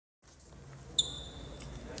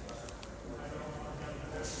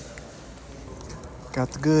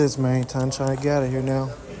Got the goods, man. Time to try to get out of here now.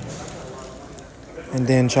 And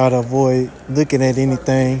then try to avoid looking at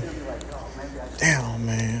anything. Damn,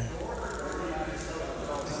 man.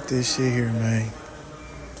 Look at this shit here, man.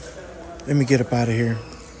 Let me get up out of here.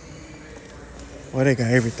 Well, they got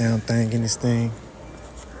every damn thing in this thing.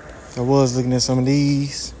 I was looking at some of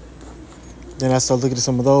these. Then I started looking at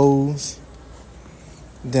some of those.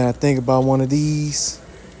 Then I think about one of these.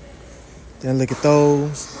 Then look at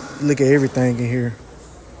those. Look at everything in here.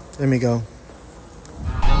 Let me go.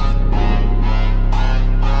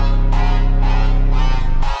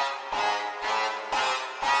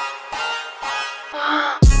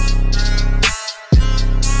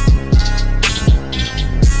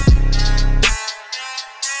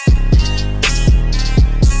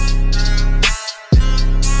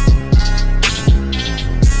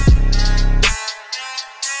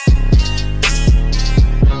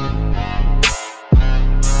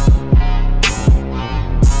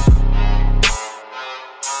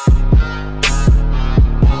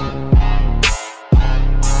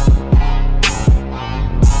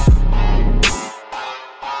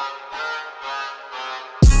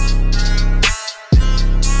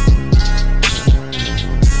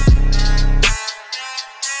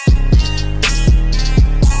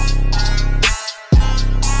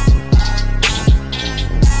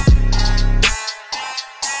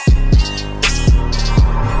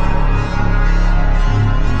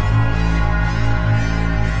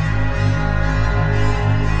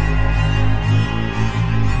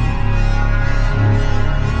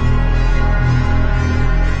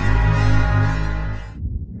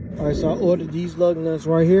 Alright, so I ordered these lug nuts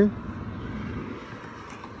right here.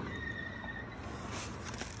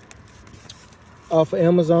 Off of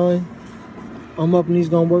Amazon. I'm hoping these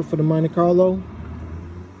gonna work for the Monte Carlo.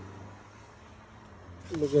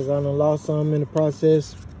 Because I done lost some in the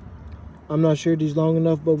process. I'm not sure these long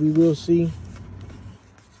enough, but we will see.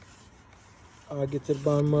 I'll get to the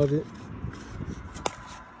bottom of it.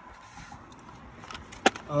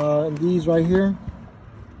 And these right here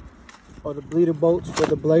are the bleeder bolts for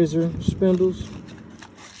the blazer spindles.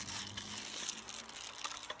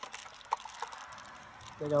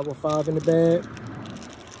 They got about 5 in the bag.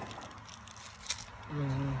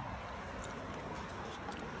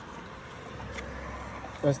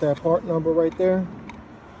 That's that part number right there.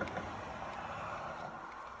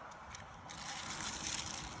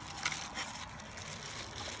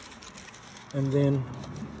 And then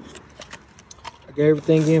I got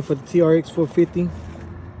everything in for the TRX 450.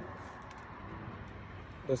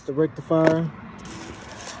 That's the rectifier.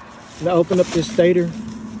 Now open up this stator.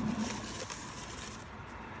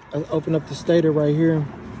 I'll open up the stator right here.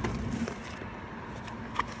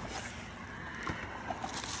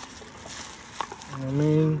 You know what I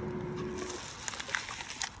mean?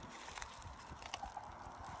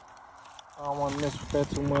 I don't want to mess with that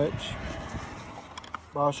too much.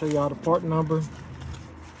 But I'll show y'all the part number.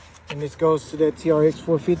 And this goes to that TRX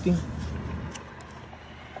 450.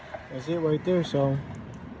 That's it right there. So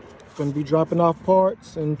gonna be dropping off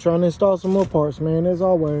parts and trying to install some more parts, man, as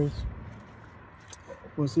always.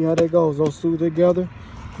 We'll see how that goes. Those two together,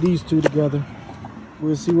 these two together.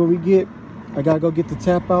 We'll see what we get. I gotta go get the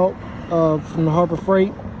tap out from the Harbor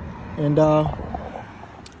Freight. And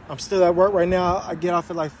I'm still at work right now. I get off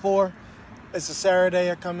at like 4. It's a Saturday.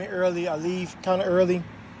 I come in early. I leave kind of early.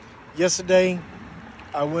 Yesterday,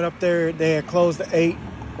 I went up there. They had closed at 8.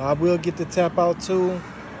 But I will get the tap out tool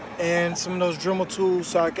and some of those Dremel tools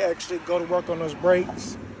so I can actually go to work on those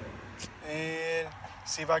brakes and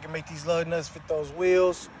see if I can make these lug nuts fit those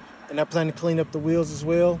wheels. And I plan to clean up the wheels as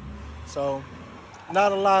well. So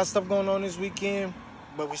not a lot of stuff going on this weekend,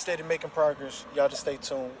 but we stayed making progress. Y'all just stay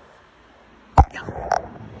tuned.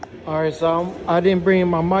 All right, so I didn't bring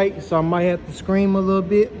my mic, so I might have to scream a little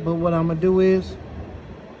bit, but what I'm gonna do is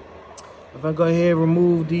if I go ahead and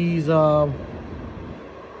remove these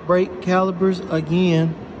brake calipers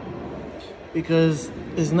again, because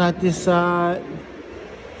it's not this side.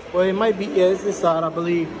 Well, it might be, yeah, it's this side, I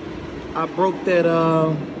believe. I broke that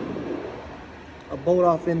a bolt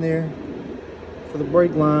off in there for the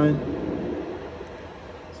brake line.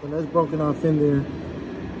 So that's broken off in there.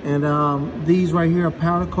 And these right here are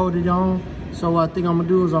powder coated on. So what I think I'm gonna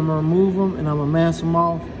do is I'm gonna remove them and I'm gonna mask them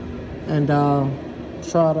off and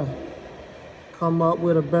try to come up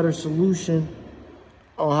with a better solution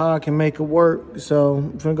on how I can make it work. So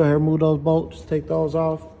I'm gonna go ahead and remove those bolts, take those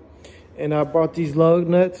off. And I brought these lug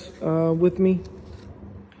nuts with me.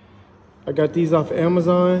 I got these off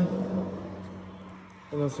Amazon.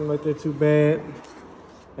 They don't seem like they're too bad.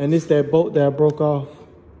 And it's that bolt that I broke off.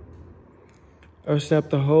 I snapped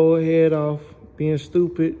the whole head off, being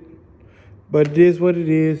stupid. but it is what it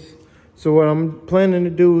is. So what I'm planning to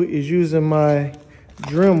do is using my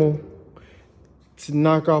Dremel to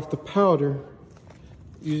knock off the powder.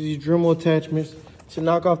 Use these Dremel attachments to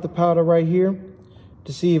knock off the powder right here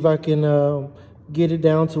to see if I can get it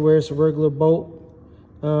down to where it's a regular bolt.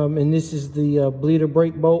 And this is the bleeder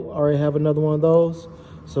brake bolt. I already have another one of those,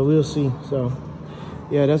 so we'll see. So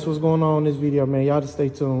yeah, that's what's going on in this video, man. Y'all just stay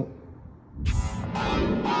tuned.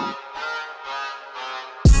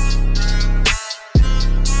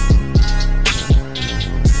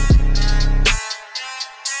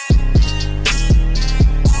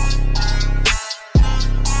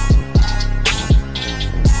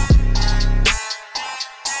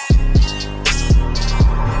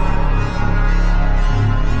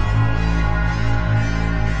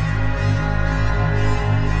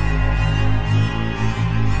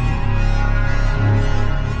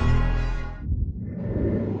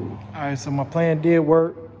 All right, so my plan did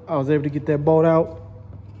work. I was able to get that bolt out.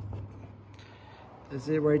 That's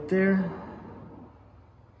it right there.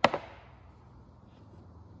 So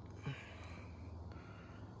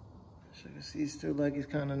you can see, still like it's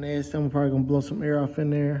kind of nasty. I'm probably gonna blow some air off in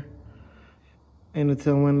there. Ain't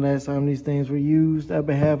until when last time these things were used. I've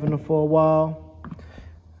been having them for a while.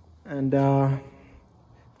 And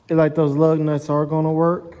it like those lug nuts are gonna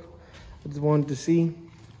work. I just wanted to see.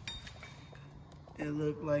 It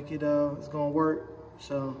looked like it's gonna work,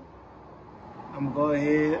 so I'm gonna go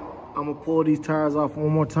ahead. I'm gonna pull these tires off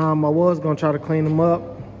one more time. I was gonna try to clean them up.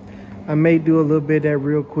 I may do a little bit of that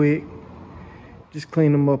real quick. Just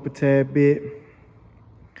clean them up a tad bit.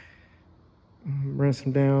 Rinse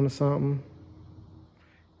them down or something.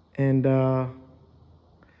 And put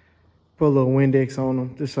a little Windex on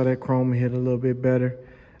them just so that chrome hit a little bit better.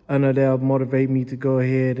 I know that'll motivate me to go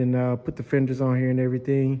ahead and put the fenders on here and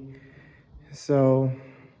everything. So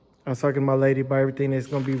I was talking to my lady about everything that's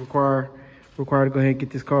gonna be required to go ahead and get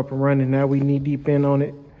this car up and running. Now we knee deep in on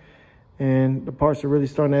it, and the parts are really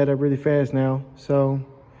starting to add up really fast now. So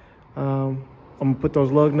I'm gonna put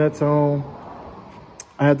those lug nuts on.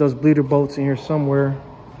 I had those bleeder bolts in here somewhere.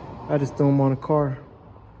 I just threw them on the car.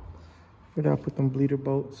 Where did I put them bleeder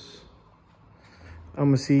bolts? I'm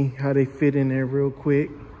gonna see how they fit in there real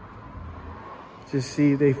quick. Just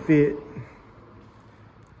see if they fit.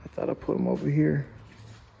 I thought I put them over here.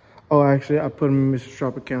 Oh, actually, I put them in Mr.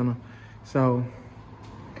 Tropicana. So,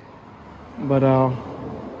 but I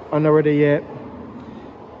don't know where they're at.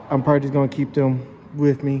 I'm probably just gonna keep them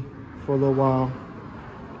with me for a little while.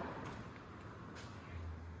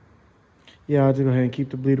 Yeah, I'll just go ahead and keep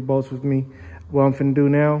the bleeder bolts with me. What I'm finna do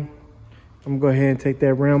now, I'm gonna go ahead and take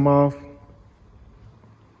that rim off.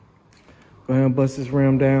 Go ahead and bust this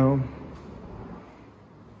rim down.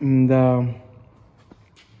 And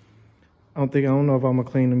I don't know if I'm gonna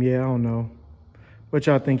clean them yet. I don't know. What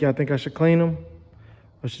y'all think? Y'all think I should clean them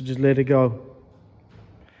or should just let it go?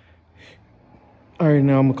 All right,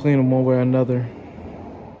 now I'm gonna clean them one way or another.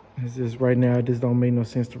 It's just right now, it just don't make no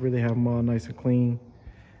sense to really have them all nice and clean.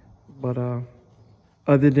 But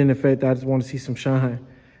other than the fact that I just want to see some shine,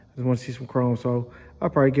 I just want to see some chrome. So I'll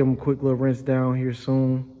probably give them a quick little rinse down here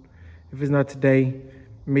soon. If it's not today,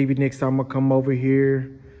 maybe next time I'll come over here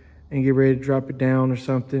and get ready to drop it down or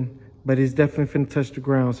something. But it's definitely finna touch the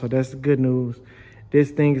ground, so that's the good news. This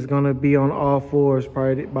thing is gonna be on all fours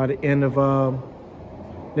probably by the end of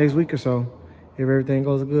next week or so. If everything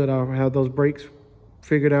goes good, I'll have those brakes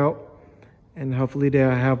figured out, and hopefully they'll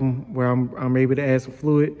have them where I'm able to add some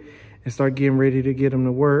fluid and start getting ready to get them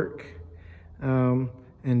to work, and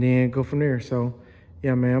then go from there. So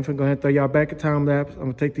yeah, man, I'm finna go ahead and throw y'all back a time lapse. I'm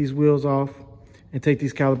gonna take these wheels off and take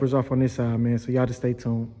these calipers off on this side, man. So y'all just stay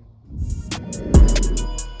tuned.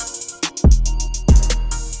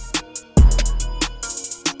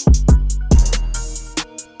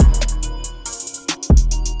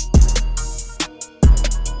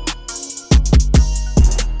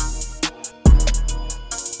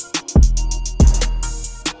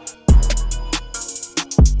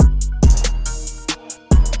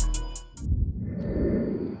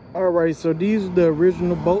 Alright, so these are the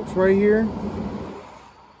original bolts right here.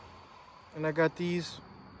 And I got these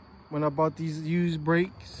when I bought these used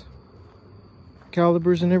brakes,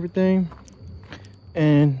 calipers and everything.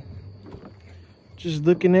 And just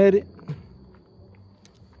looking at it,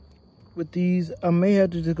 with these, I may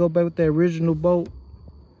have to just go back with the original bolt,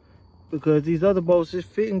 because these other bolts is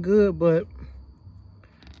fitting good, but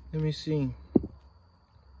let me see.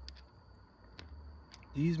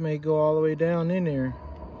 These may go all the way down in there,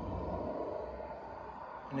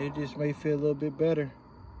 and they just may feel a little bit better.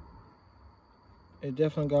 It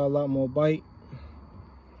definitely got a lot more bite.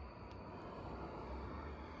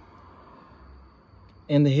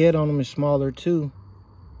 And the head on them is smaller too.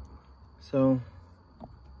 So,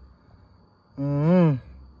 we'll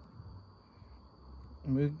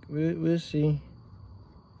see.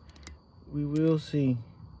 We will see.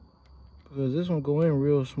 Because this one go in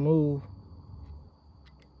real smooth.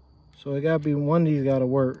 So it gotta be one of these gotta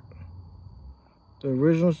work. The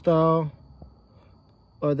original style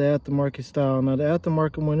or the aftermarket style. Now the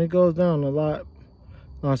aftermarket one, it goes down a lot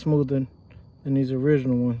smoother than these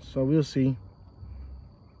original ones. So we'll see.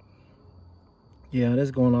 Yeah,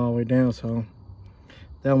 that's going all the way down, so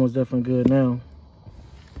that one's definitely good now.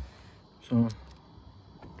 So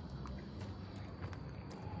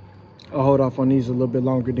I'll hold off on these a little bit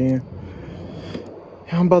longer then.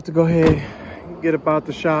 I'm about to go ahead and get about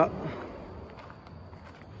the shop.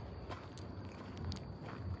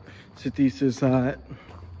 Sit these to the side.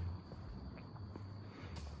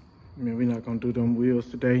 I mean, we're not gonna do them wheels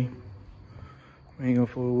today. We ain't gonna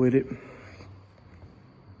fool with it.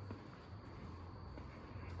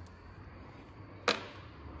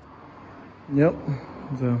 Yep,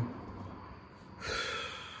 so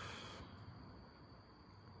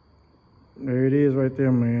there it is right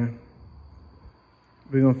there, man.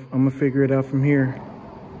 I'm gonna figure it out from here.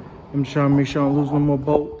 I'm trying to make sure I don't lose no more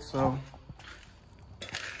bolts, so.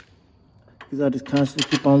 Because I just constantly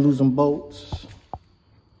keep on losing bolts.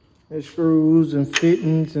 There's screws and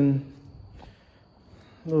fittings and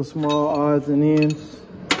little small odds and ends.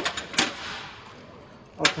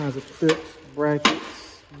 All kinds of clips,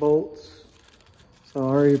 brackets, bolts. So I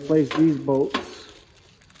already replaced these bolts.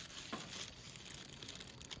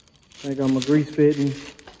 I got my grease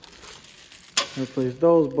fittings. I replaced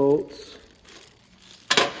those bolts.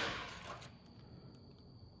 I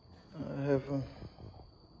have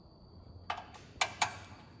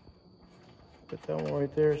put that one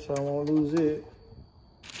right there so I won't lose it.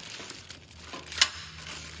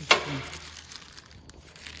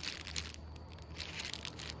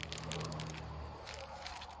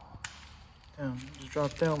 Damn, just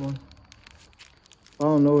dropped that one. I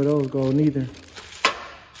don't know where those go neither.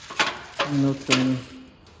 Ain't no telling.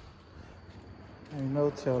 Ain't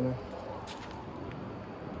no telling.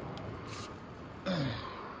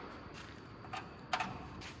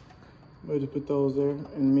 We'll just put those there in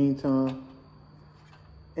the meantime.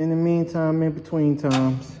 In between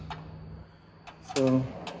times. So.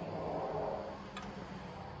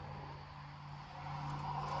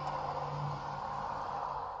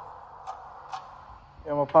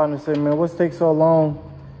 Yeah, my partner said, man, what's take so long?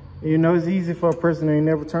 You know, it's easy for a person that ain't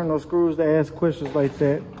never turned no screws to ask questions like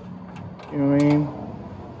that. You know what I mean?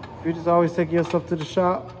 If you just always take yourself to the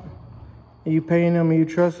shop and you paying them and you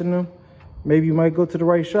trusting them, maybe you might go to the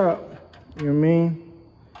right shop. You know what I mean?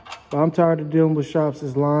 But I'm tired of dealing with shops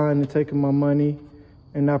that's lying and taking my money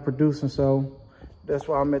and not producing. So that's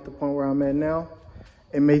why I'm at the point where I'm at now.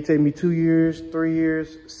 It may take me 2 years, 3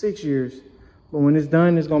 years, 6 years. But when it's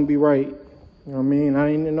done, it's going to be right. You know what I mean?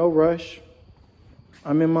 I ain't in no rush.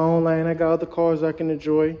 I'm in my own lane. I got other cars I can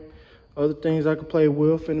enjoy, other things I can play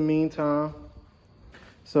with in the meantime.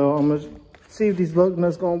 So I'm going to see if these lug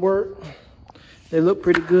nuts going to work. They look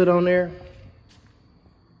pretty good on there.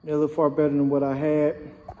 They look far better than what I had.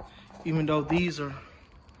 Even though these are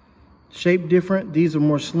shaped different, these are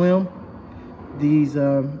more slim. These,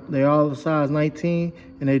 they all the size 19,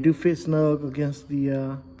 and they do fit snug against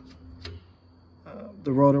the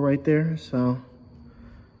rotor right there. So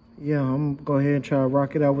yeah, I'm gonna go ahead and try to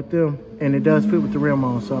rock it out with them. And it does fit with the rim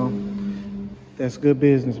on, so that's good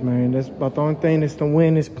business, man. That's about the only thing that's to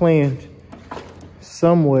win this planned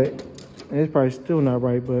somewhat. And it's probably still not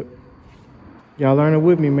right, but y'all learning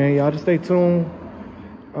with me, man. Y'all just stay tuned.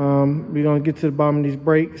 We're gonna get to the bottom of these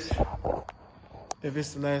brakes. If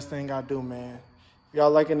it's the last thing I do, man. If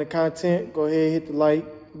y'all liking the content, go ahead, hit the like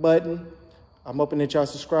button. I'm hoping that y'all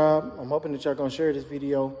subscribe. I'm hoping that y'all gonna share this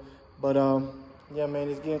video. But yeah, man,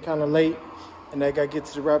 it's getting kind of late, and I gotta get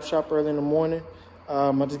to the wrap shop early in the morning.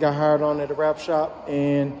 I just got hired on at the wrap shop,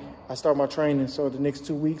 and I start my training. So the next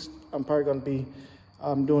 2 weeks, I'm probably gonna be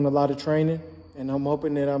doing a lot of training, and I'm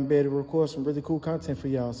hoping that I'm able to record some really cool content for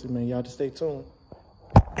y'all. So man, y'all just stay tuned.